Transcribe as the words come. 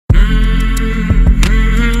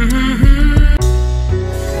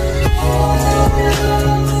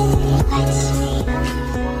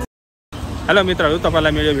Hello मित्रहरू,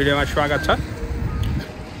 तपाईलाई मेरो भिडियोमा स्वागत छ।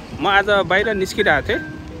 म आज बाहिर निस्किरहेको थिएँ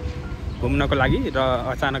घुम्नको लागि र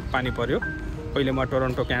अचानक पानी पर्यो। अहिले म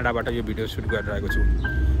टोरन्टो क्यानाडाबाट यो भिडियो सुट गरिरहेको छु।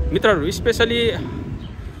 मित्रहरू, स्पेशली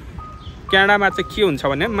क्यानाडामा चाहिँ के हुन्छ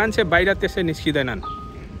भने मान्छे बाहिर त्यसै निस्किँदैनन्।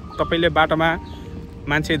 तपाईले बाटोमा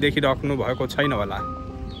मान्छे देखिराख्नु भएको छैन होला।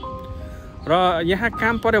 र यहाँ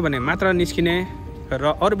काम पर्यो भने मात्र निस्किने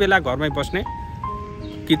र अरू बेला घरमै बस्ने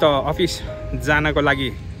कि त अफिस जानको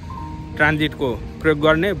लागि ट्रान्जिटको प्रयोग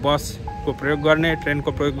गर्ने, बसको प्रयोग गर्ने,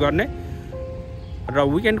 ट्रेनको प्रयोग गर्ने र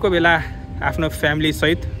विकेन्डको बेला आफ्नो फ्यामिली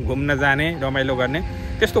सहित घुम्न जाने, रमाइलो गर्ने,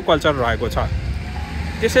 त्यस्तो कल्चर रहेको छ।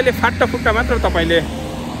 त्यसैले फाट्टाफुट्टा मात्र तपाईले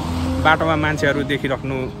बाटोमा मान्छेहरू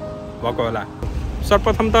देखिराख्नु भएको होला।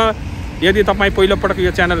 सर्वप्रथम त यदि तपाईँ पहिलोपटक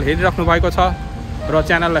यो च्यानल हेरिराख्नु भएको छ र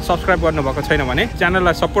च्यानललाई सब्सक्राइब गर्नुभएको छैन भने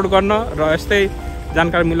च्यानललाई सपोर्ट गर्न र यस्तै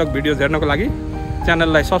जानकारीमूलक भिडियोज हेर्नको लागि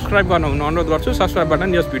च्यानललाई सब्सक्राइब गर्न हुन अनुरोध गर्छु। सब्सक्राइब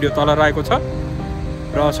बटन यस भिडियो तल रहेको छ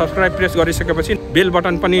र सब्सक्राइब प्रेस गरिसकेपछि बेल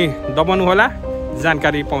बटन पनि दबाउनु होला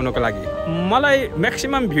जानकारी पाउनको लागि। मलाई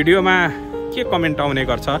म्याक्सिमम भिडियोमा के कमेन्ट आउने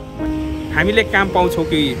गर्छ, हामीले काम पाउँछौँ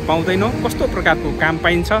कि पाउँदैनौँ, कस्तो प्रकारको काम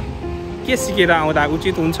पाइन्छ, के सिकेर आउँदा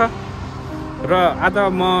उचित हुन्छ। र आज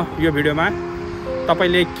म यो भिडियोमा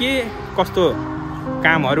तपाईले के कस्तो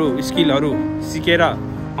कामहरू, स्किलहरू सिकेर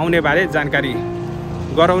आउने बारे जानकारी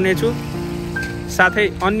गराउने छु।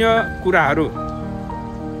 साथै अन्य कुराहरू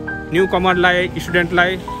न्यू कमरलाई,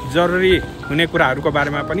 स्टुडेन्टलाई जरुरी हुने कुराहरूको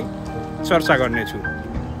बारेमा पनि चर्चा गर्नेछु।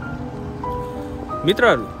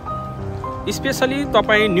 मित्रहरू, स्पेसली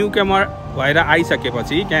तपाईँ न्यू कमर भएर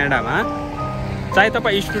आइसकेपछि क्यानाडामा, चाहे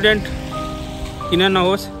तपाईँ स्टुडेन्ट किन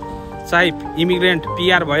नहोस्, चाहे इमिग्रेन्ट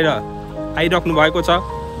पिआर भएर आइराख्नु भएको छ,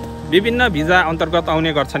 विभिन्न भिजा अन्तर्गत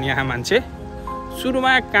आउने गर्छन् यहाँ मान्छे।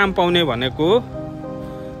 सुरुमा काम पाउने भनेको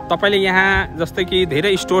तपाईले यहाँ जस्तै कि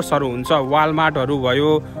धेरै स्टोर्सहरू हुन्छ, वालमार्टहरू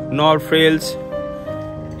भयो, नर्थ फ्रेल्स,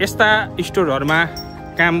 यस्ता स्टोरहरूमा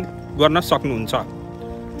काम गर्न सक्नुहुन्छ।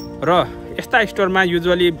 र यस्ता स्टोरमा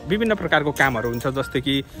युजुअली विभिन्न प्रकारको कामहरू हुन्छ, जस्तै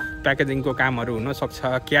कि प्याकेजिङको कामहरू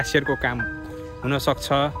हुनसक्छ, क्यासियरको काम हुनसक्छ,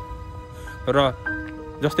 र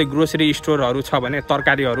जस्तै ग्रोसरी स्टोरहरू छ भने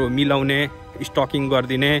तरकारीहरू मिलाउने, स्टकिङ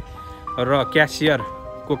गरिदिने र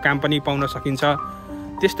क्यासियरको काम पनि पाउन सकिन्छ।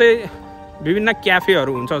 त्यस्तै विभिन्न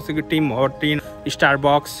क्याफेहरू हुन्छ, जस्तै कि टिम होर्टिन,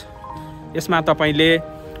 स्टारबक्स, यसमा तपाईँले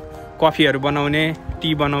कफीहरू बनाउने, टी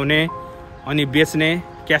बनाउने अनि बेच्ने,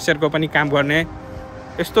 क्यासियरको पनि काम गर्ने,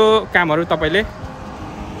 यस्तो कामहरू तपाईँले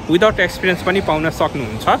विदाउट एक्सपिरियन्स पनि पाउन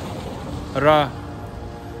सक्नुहुन्छ। र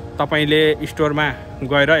तपाईँले स्टोरमा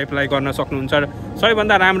गएर एप्लाई गर्न सक्नुहुन्छ।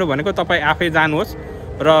 सबैभन्दा राम्रो भनेको तपाईँ आफै जानुहोस्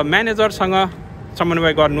र म्यानेजरसँग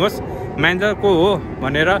समन्वय गर्नुहोस्। म्यानेजर को हो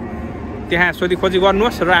भनेर त्यहाँ सोधीखोजी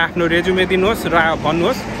गर्नुहोस् र आफ्नो रेज्युमे दिनुहोस् र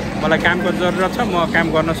भन्नुहोस् मलाई कामको जरुरत छ, म काम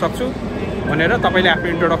गर्न सक्छु भनेर तपाईँले आफ्नो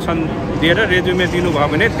इन्ट्रोडक्सन दिएर रेज्युमे दिनुभयो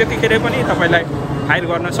भने त्यतिखेर पनि तपाईँलाई हायर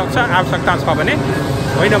गर्न सक्छ, आवश्यकता छ भने।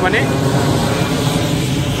 होइन भने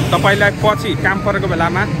तपाईँलाई पछि काम परेको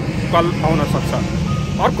बेलामा कल आउन सक्छ।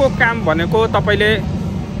 अर्को काम भनेको तपाईँले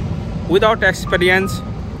विदाउट एक्सपिरियन्स,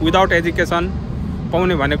 विदाउट एजुकेसन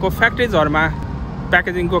पाउने भनेको फ्याक्ट्रिजहरूमा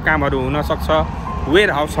प्याकेजिङको कामहरू हुनसक्छ,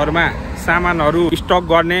 वेयर हाउसहरूमा सामानहरू स्टक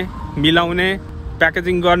गर्ने, मिलाउने,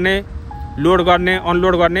 प्याकेजिङ गर्ने, लोड गर्ने,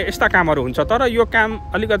 अनलोड गर्ने, यस्ता कामहरू हुन्छ। तर यो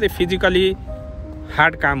काम अलिकति फिजिकली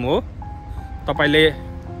हार्ड काम हो। तपाईँले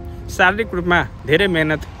शारीरिक रूपमा धेरै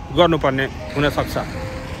मेहनत गर्नुपर्ने हुनसक्छ।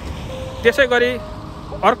 त्यसै गरी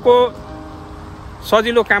अर्को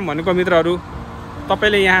सजिलो काम भनेको मित्रहरू,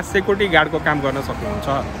 तपाईँले यहाँ सेक्युरिटी गार्डको काम गर्न सक्नुहुन्छ।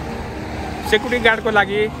 सेक्युरिटी गार्डको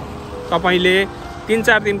लागि तपाईँले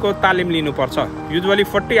 3-4 दिनको तालिम लिनुपर्छ। युजुअली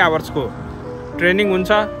 40 आवर्सको ट्रेनिङ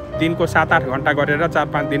हुन्छ, दिनको 7-8 घन्टा गरेर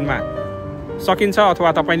 4-5 दिनमा सकिन्छ।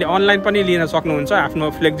 अथवा तपाईँले अनलाइन पनि लिन सक्नुहुन्छ, आफ्नो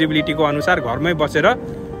फ्लेक्सिबिलिटीको अनुसार घरमै बसेर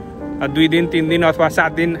 2 दिन, 3 दिन अथवा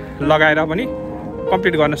 7 दिन लगाएर पनि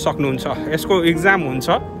कम्प्लिट गर्न सक्नुहुन्छ। यसको इक्जाम हुन्छ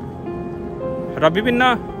र विभिन्न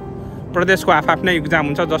प्रदेशको आफ्नै इक्जाम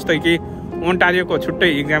हुन्छ, जस्तै कि ओन्टारियोको छुट्टै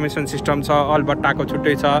इक्जामिनेसन सिस्टम छ, अल्बर्टाको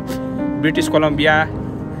छुट्टै छ, ब्रिटिस कोलम्बिया,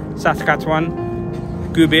 सास्काचुवान,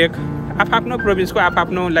 क्युबेक, आफ्नो प्रोभिन्सको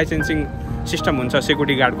आफ्नो लाइसेन्सिङ सिस्टम हुन्छ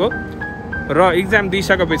सेक्युरिटी गार्डको। र इक्जाम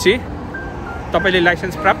दिइसकेपछि तपाईँले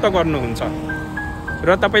लाइसेन्स प्राप्त गर्नुहुन्छ र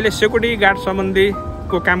तपाईँले सेक्युरिटी गार्ड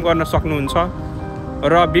सम्बन्धीको काम गर्न सक्नुहुन्छ।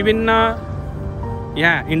 र विभिन्न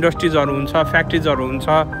यहाँ इन्डस्ट्रिजहरू हुन्छ, फ्याक्ट्रिजहरू हुन्छ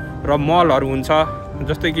र मलहरू हुन्छ,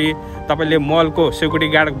 जस्तै कि तपाईँले मलको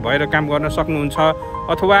सेक्युरिटी गार्ड भएर काम गर्न सक्नुहुन्छ।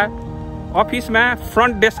 अथवा अफिसमा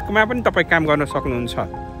फ्रन्ट डेस्कमा पनि तपाईँ काम गर्न सक्नुहुन्छ।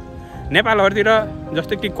 नेपालहरूतिर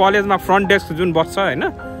जस्तै कि कलेजमा फ्रन्ट डेस्क जुन बस्छ होइन,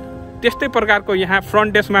 त्यस्तै प्रकारको यहाँ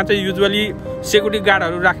फ्रन्ट डेस्कमा चाहिँ युजुअली सेक्युरिटी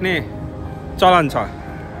गार्डहरू राख्ने चलन छ।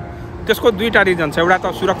 त्यसको दुईटा रिजन छ। एउटा त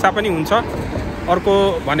सुरक्षा पनि हुन्छ, अर्को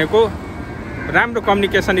भनेको राम्रो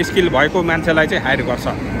कम्युनिकेसन स्किल भएको मान्छेलाई चाहिँ हायर गर्छ।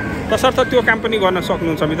 तसर्थ त्यो काम पनि गर्न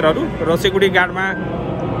सक्नुहुन्छ मित्रहरू। र सिक्युरिटी गार्डमा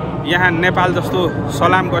यहाँ नेपाल जस्तो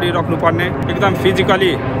सलाम गरिराख्नुपर्ने, एकदम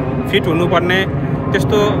फिजिकली फिट हुनुपर्ने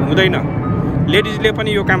त्यस्तो हुँदैन। लेडिजले पनि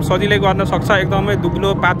यो काम सजिलै गर्न सक्छ। एकदमै दुब्लो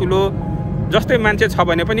पातुलो जस्तै मान्छे छ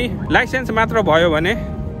भने पनि लाइसेन्स मात्र भयो भने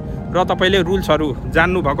र तपाईँले रुल्सहरू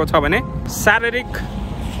जान्नुभएको छ भने शारीरिक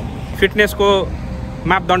फिटनेसको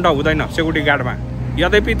मापदण्ड हुँदैन सिक्युरिटी गार्डमा।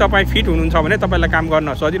 यद्यपि तपाईँ फिट हुनुहुन्छ भने तपाईँलाई काम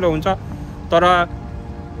गर्न सजिलो हुन्छ। तर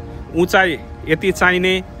उचाइ यति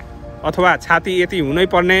चाहिने अथवा छाती यति हुनै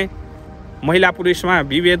पर्ने, महिला पुरुषमा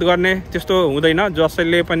विभेद गर्ने त्यस्तो हुँदैन।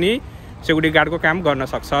 जसले पनि सिक्युरिटी गार्डको काम गर्न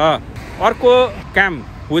सक्छ। अर्को काम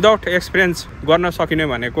विदाउट एक्सपिरियन्स गर्न सकिने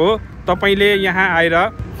भनेको तपाईँले यहाँ आएर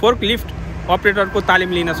फोर्कलिफ्ट अपरेटरको तालिम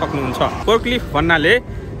लिन सक्नुहुन्छ। फोर्कलिफ्ट भन्नाले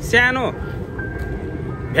सानो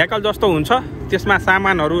भेहिकल जस्तो हुन्छ, त्यसमा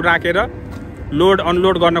सामानहरू राखेर लोड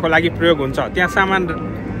अनलोड गर्नको लागि प्रयोग हुन्छ। त्यहाँ सामान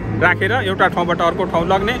राखेर एउटा ठाउँबाट अर्को ठाउँ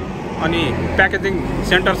लग्ने अनि प्याकेजिङ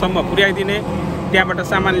सेन्टरसम्म पुर्याइदिने, त्यहाँबाट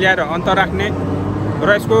सामान ल्याएर अन्त राख्ने। र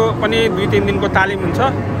यसको पनि 2-3 दिनको तालिम हुन्छ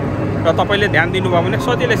र तपाईँले ध्यान दिनुभयो भने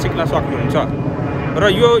सजिलै सिक्न सक्नुहुन्छ। र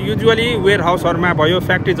यो युजुअली वेयर हाउसहरूमा भयो,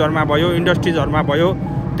 फ्याक्ट्रिजहरूमा भयो, इन्डस्ट्रिजहरूमा भयो,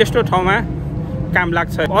 त्यस्तो ठाउँमा काम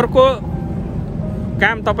लाग्छ। अर्को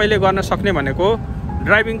काम तपाईँले गर्न सक्ने भनेको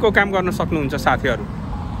ड्राइभिङको काम गर्न सक्नुहुन्छ साथीहरू।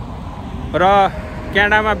 र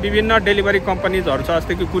क्यानाडामा विभिन्न डेलिभरी कम्पनीजहरू छ,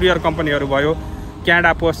 जस्तै कि कुरियर कम्पनीहरू भयो,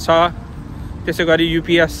 क्यानाडा पोस्ट छ, त्यसै गरी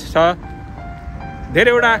युपिएस छ,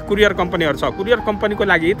 धेरैवटा कुरियर कम्पनीहरू छ। कुरियर कम्पनीको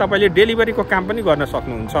लागि तपाईँले डेलिभरीको काम पनि गर्न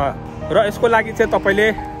सक्नुहुन्छ। र यसको लागि चाहिँ तपाईँले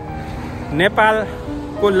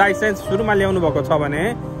नेपालको लाइसेन्स सुरुमा ल्याउनु भएको छ भने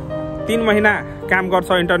 3 महिना काम गर्छ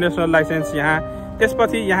इन्टरनेसनल लाइसेन्स यहाँ।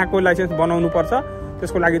 त्यसपछि यहाँको लाइसेन्स बनाउनु पर्छ।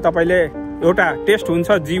 त्यसको लागि तपाईँले एउटा टेस्ट हुन्छ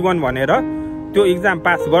G1 भनेर, त्यो इक्जाम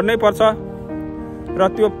पास गर्नै पर्छ। र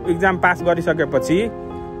त्यो इक्जाम पास गरिसकेपछि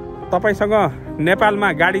तपाईँसँग नेपालमा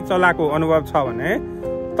गाडी चलाएको अनुभव छ भने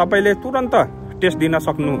तपाईँले तुरन्त टेस्ट दिन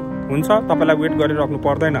सक्नुहुन्छ। तपाईँलाई वेट गरिराख्नु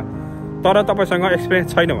पर्दैन। तर तपाईँसँग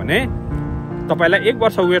एक्सपिरियन्स छैन भने तपाईँलाई 1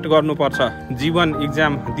 वर्ष वेट गर्नुपर्छ G1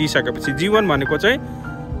 इक्जाम दिइसकेपछि। G1 भनेको चाहिँ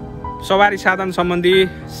सवारी साधन सम्बन्धी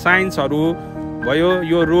साइन्सहरू भयो,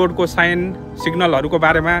 यो रोडको साइन सिग्नलहरूको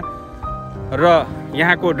बारेमा र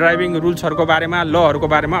यहाँको ड्राइभिङ रुल्सहरूको बारेमा, लहरूको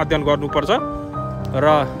बारेमा अध्ययन गर्नुपर्छ। र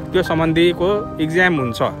त्यो सम्बन्धीको इक्जाम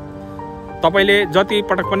हुन्छ। तपाईँले जति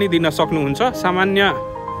पटक पनि दिन सक्नुहुन्छ। सामान्य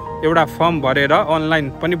एउटा फर्म भरेर अनलाइन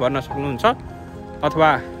पनि भर्न सक्नुहुन्छ अथवा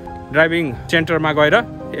ड्राइभिङ सेन्टरमा गएर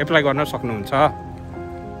एप्लाई गर्न सक्नुहुन्छ।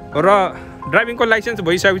 र ड्राइभिङको लाइसेन्स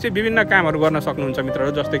भइसकेपछि विभिन्न कामहरू गर्न सक्नुहुन्छ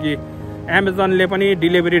मित्रहरू। जस्तै कि एमाजोनले पनि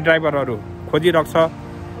डेलिभरी ड्राइभरहरू खोजिरहेको छ।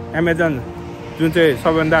 एमाजोन जुन चाहिँ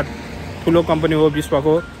सबैभन्दा ठुलो कम्पनी हो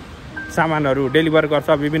विश्वको, सामानहरू डेलिभर गर्छ,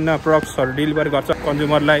 विभिन्न प्रडक्ट्सहरू डेलिभर गर्छ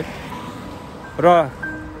कन्ज्युमरलाई। र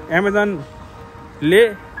एमाजोनले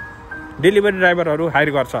डेलिभरी ड्राइभरहरू हायर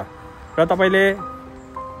गर्छ र तपाईँले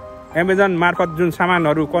एमाजोन मार्फत जुन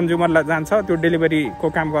सामानहरू कन्ज्युमरलाई जान्छ त्यो डेलिभरीको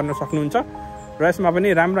काम गर्न सक्नुहुन्छ। र यसमा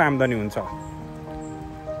पनि राम्रो आम्दानी हुन्छ।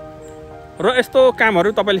 र यस्तो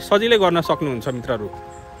कामहरू तपाईँले सजिलै गर्न सक्नुहुन्छ मित्रहरू।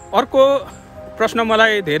 अर्को प्रश्न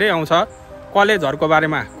मलाई धेरै आउँछ कलेजहरूको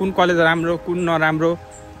बारेमा, कुन कलेज राम्रो कुन नराम्रो।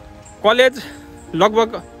 कलेज लगभग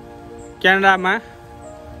क्यानाडामा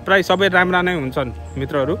प्राय सबै राम्रा नै हुन्छन्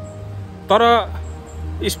मित्रहरू। तर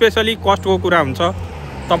स्पेसली कस्टको कुरा हुन्छ।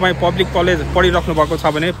 तपाईँ पब्लिक कलेज पढिराख्नु भएको छ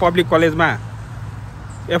भने पब्लिक कलेजमा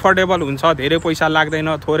एफोर्डेबल हुन्छ, धेरै पैसा लाग्दैन,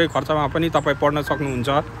 थोरै खर्चमा पनि तपाईँ पढ्न सक्नुहुन्छ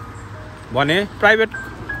भने प्राइभेट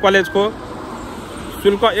कलेजको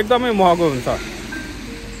शुल्क एकदमै महँगो हुन्छ।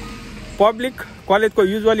 पब्लिक कलेजको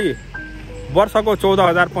युजुअली वर्षको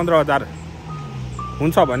 14,000 15,000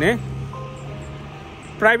 हुन्छ भने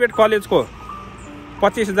प्राइभेट कलेजको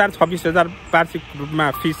 25,000 26,000 वार्षिक रूपमा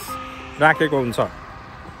फिस राखेको हुन्छ।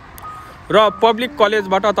 र पब्लिक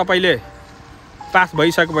कलेजबाट तपाईँले पास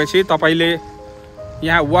भइसकेपछि तपाईँले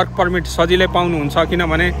यहाँ वर्क पर्मिट सजिलै पाउनुहुन्छ,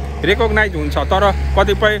 किनभने रेकग्नाइज हुन्छ। तर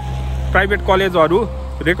कतिपय प्राइभेट कलेजहरू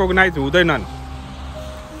रेकग्नाइज हुँदैनन्।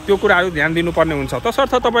 त्यो कुराहरू ध्यान दिनुपर्ने हुन्छ।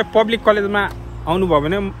 तसर्थ तपाईँ पब्लिक कलेजमा आउनुभयो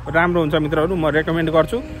भने राम्रो हुन्छ मित्रहरू, म रेकमेन्ड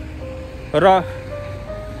गर्छु। र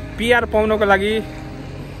पिआर पाउनको लागि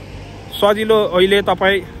सजिलो, अहिले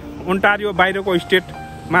तपाईँ ओन्टारियो बाहिरको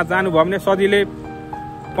स्टेटमा जानुभयो भने सजिलै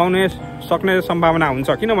पाउने सक्ने सम्भावना हुन्छ।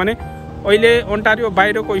 किनभने अहिले ओन्टारियो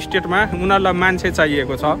बाहिरको स्टेटमा उनीहरूलाई मान्छे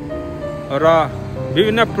चाहिएको छ र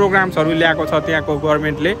विभिन्न प्रोग्राम्सहरू ल्याएको छ त्यहाँको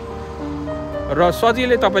गभर्मेन्टले, र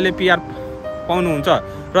सजिलै तपाईँले पिआर पाउनुहुन्छ।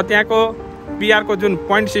 र त्यहाँको पिआरको जुन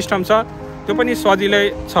पोइन्ट सिस्टम छ त्यो पनि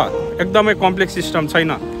सजिलै छ, एकदमै कम्प्लेक्स सिस्टम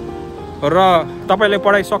छैन। र तपाईले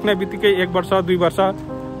पढाइ सक्ने बित्तिकै 1 वर्ष 2 वर्ष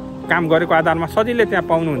काम गरेको आधारमा सजिलै त्यहाँ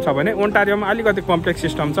पाउनुहुन्छ भने ओन्टारियोमा अलिकति कम्प्लेक्स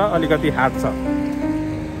सिस्टम छ, अलिकति हार्ड छ।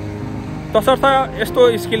 तसर्थ यस्तो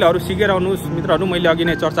स्किलहरू सिकेर आउनुहोस् मित्रहरू। मैले अघि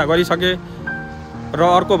नै चर्चा गरिसकेँ। र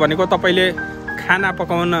अर्को भनेको तपाईले खाना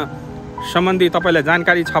पकाउन सम्बन्धी तपाईलाई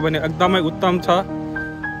जानकारी छ भने एकदमै उत्तम छ।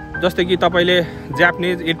 जस्तै कि तपाईले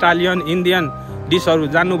जापानिज, इटालियन, इन्डियन डिसहरू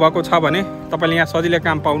जान्नुभएको छ भने तपाईले यहाँ सजिलै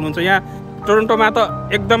काम पाउनुहुन्छ। यहाँ टोरन्टोमा त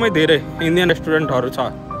एकदमै धेरै इन्डियन रेस्टुरेन्टहरू छ।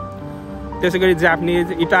 त्यसैगरी जापानिज,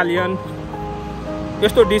 इटालियन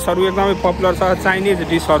यस्तो डिसहरू एकदमै पपुलर छ। चाइनिज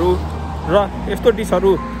डिसहरू र यस्तो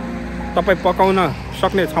डिसहरू तपाईँ पकाउन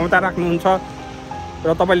सक्ने क्षमता राख्नुहुन्छ र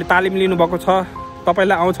तपाईँले तालिम लिनुभएको छ,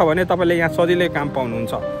 तपाईँलाई आउँछ भने तपाईँले यहाँ सजिलै काम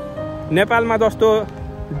पाउनुहुन्छ। नेपालमा जस्तो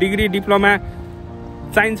डिग्री डिप्लोमा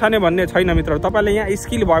चाहिन्छ नै भन्ने छैन मित्र। तपाईँले यहाँ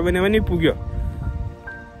स्किल भयो भने पनि पुग्यो।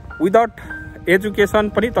 विदाउट एजुकेसन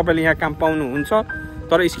पनि तपाईँले यहाँ काम पाउनुहुन्छ,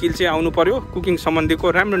 तर स्किल चाहिँ आउनु पर्यो। कुकिङ सम्बन्धीको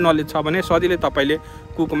राम्रो नलेज छ भने सजिलै तपाईँले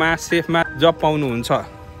कुकमा, सेफमा जब पाउनुहुन्छ।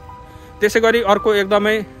 त्यसै गरी अर्को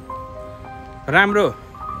एकदमै राम्रो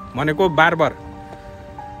भनेको बार्बर।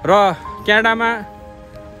 र क्यानाडामा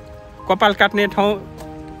कपाल काट्ने ठाउँ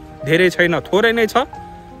धेरै छैन, थोरै नै छ।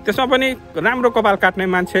 त्यसमा पनि राम्रो कपाल काट्ने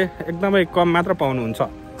मान्छे एकदमै कम मात्र पाउनुहुन्छ।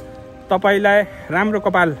 तपाईलाई राम्रो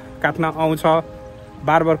कपाल काट्न आउँछ,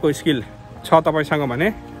 बार्बरको स्किल छ तपाईसँग भने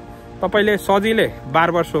तपाईले सजिलै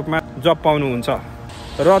बार्बर शपमा जब पाउनुहुन्छ।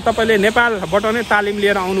 र तपाईले नेपालबाट नै तालिम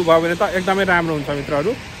लिएर आउनुभयो भने त एकदमै राम्रो हुन्छ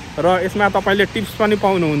मित्रहरू। र यसमा तपाईले टिप्स पनि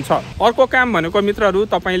पाउनुहुन्छ। अर्को काम भनेको मित्रहरू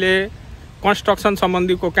तपाईले कन्स्ट्रक्सन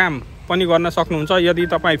सम्बन्धीको काम पनि गर्न सक्नुहुन्छ। यदि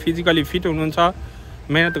तपाईँ फिजिकली फिट हुनुहुन्छ,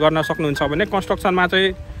 मेहनत गर्न सक्नुहुन्छ भने कन्स्ट्रक्सनमा चाहिँ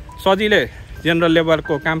सजिलै जेनरल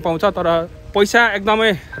लेभलको काम पाउँछ। तर पैसा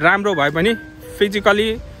एकदमै राम्रो भए पनि फिजिकली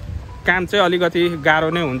काम चाहिँ अलिकति गाह्रो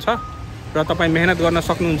नै हुन्छ। र तपाईँ मेहनत गर्न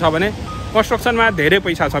सक्नुहुन्छ भने कन्स्ट्रक्सनमा धेरै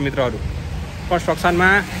पैसा छ मित्रहरू। कन्स्ट्रक्सनमा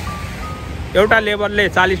एउटा लेबरले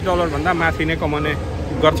 $40 भन्दा माथि नै कमाउने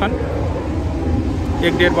गर्छन्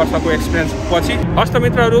 1-1.5 वर्षको एक्सपिरियन्स पछि। हस्त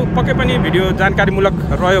मित्रहरू, पक्कै पनि भिडियो जानकारीमूलक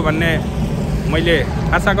रह्यो भन्ने मैले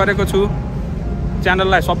आशा गरेको छु।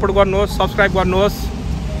 च्यानललाई सपोर्ट गर्नुहोस्, सब्सक्राइब गर्नुहोस्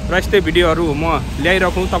र यस्तै भिडियोहरू म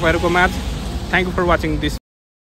ल्याइराखौँ तपाईहरुको माझ। Thank you for watching this.